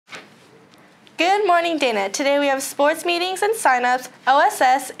Good morning, Dana. Today we have sports meetings and signups,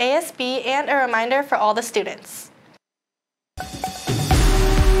 OSS, ASB, and a reminder for all the students.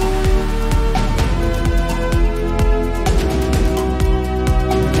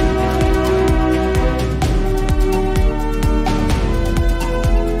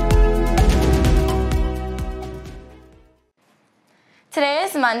 Today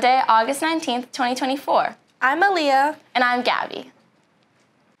is Monday, August 19th, 2024. I'm Aaliyah. And I'm Gabby.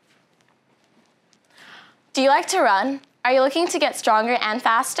 Do you like to run? Are you looking to get stronger and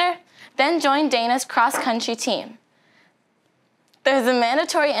faster? Then join Dana's cross-country team. There's a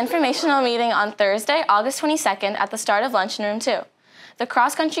mandatory informational meeting on Thursday, August 22nd at the start of lunch in room 2. The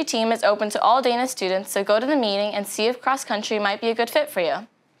cross-country team is open to all Dana students, so go to the meeting and see if cross-country might be a good fit for you.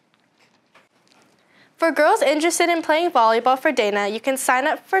 For girls interested in playing volleyball for Dana, you can sign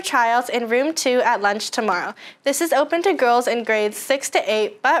up for tryouts in room 2 at lunch tomorrow. This is open to girls in grades 6 to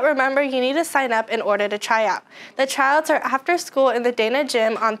 8, but remember you need to sign up in order to try out. The tryouts are after school in the Dana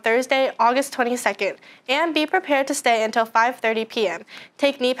gym on Thursday, August 22nd, and be prepared to stay until 5:30 p.m.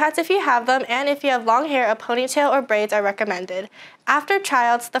 Take knee pads if you have them, and if you have long hair, a ponytail or braids are recommended. After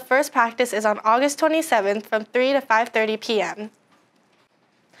tryouts, the first practice is on August 27th from 3 to 5:30 p.m.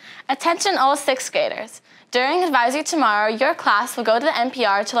 Attention all 6th graders. During advisory tomorrow, your class will go to the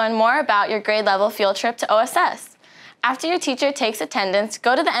NPR to learn more about your grade level field trip to OSS. After your teacher takes attendance,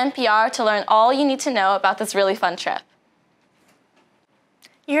 go to the NPR to learn all you need to know about this really fun trip.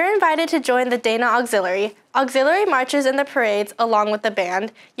 You're invited to join the Dana Auxiliary. Auxiliary marches in the parades along with the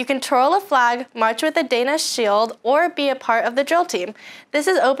band. You can twirl a flag, march with the Dana shield, or be a part of the drill team. This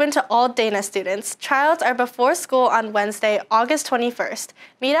is open to all Dana students. Tryouts are before school on Wednesday, August 21st.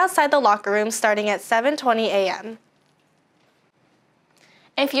 Meet outside the locker room starting at 7:20 a.m.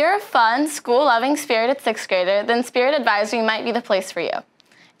 If you're a fun, school-loving, spirited 6th grader, then Spirit Advisory might be the place for you.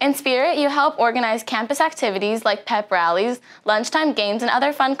 In Spirit, you help organize campus activities like pep rallies, lunchtime games, and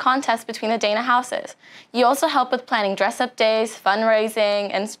other fun contests between the Dana houses. You also help with planning dress-up days, fundraising,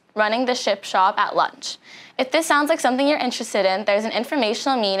 and running the ship shop at lunch. If this sounds like something you're interested in, there's an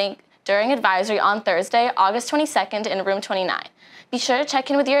informational meeting during advisory on Thursday, August 22nd in room 29. Be sure to check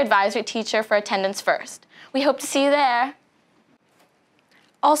in with your advisory teacher for attendance first. We hope to see you there.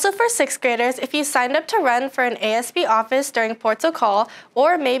 Also for 6th graders, if you signed up to run for an ASB office during Ports of Call,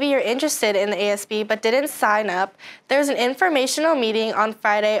 or maybe you're interested in the ASB but didn't sign up, there's an informational meeting on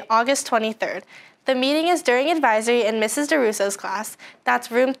Friday, August 23rd. The meeting is during advisory in Mrs. DeRusso's class. That's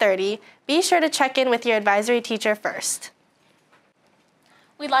room 30. Be sure to check in with your advisory teacher first.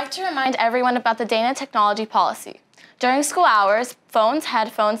 We'd like to remind everyone about the Dana technology policy. During school hours, phones,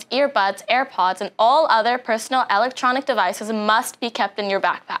 headphones, earbuds, AirPods, and all other personal electronic devices must be kept in your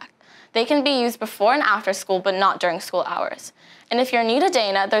backpack. They can be used before and after school, but not during school hours. And if you're new to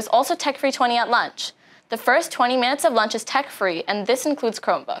Dana, there's also tech-free 20 at lunch. The first 20 minutes of lunch is tech-free, and this includes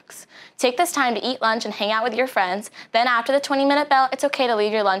Chromebooks. Take this time to eat lunch and hang out with your friends. Then after the 20-minute bell, it's okay to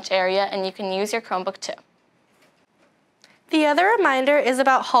leave your lunch area, and you can use your Chromebook too. The other reminder is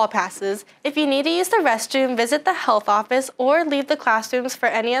about hall passes. If you need to use the restroom, visit the health office, or leave the classrooms for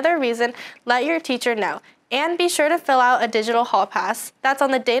any other reason, let your teacher know. And be sure to fill out a digital hall pass. That's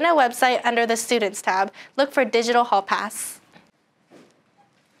on the Dana website under the Students tab. Look for Digital Hall Pass.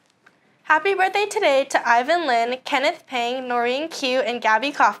 Happy birthday today to Ivan Lin, Kenneth Pang, Noreen Q, and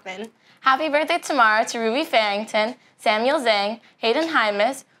Gabby Kaufman. Happy birthday tomorrow to Ruby Farrington, Samuel Zhang, Hayden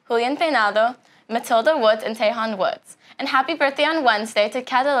Jaimes, Julian Peinado, Matilda Woods, and Tehan Woods. And happy birthday on Wednesday to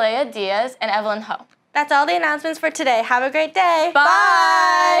Catalea Diaz and Evelyn Ho. That's all the announcements for today. Have a great day.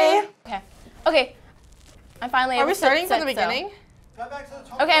 Bye. Okay. I'm finally able to sit. Are we starting from the beginning?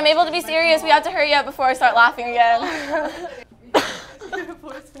 Okay, I'm able to be serious. We have to hurry up before I start laughing again.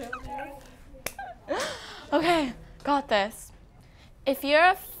 Okay, got this. If you're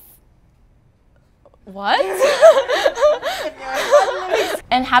a what?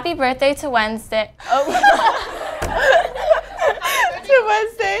 And happy birthday to Wednesday. Oh. To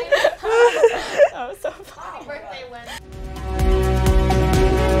Wednesday.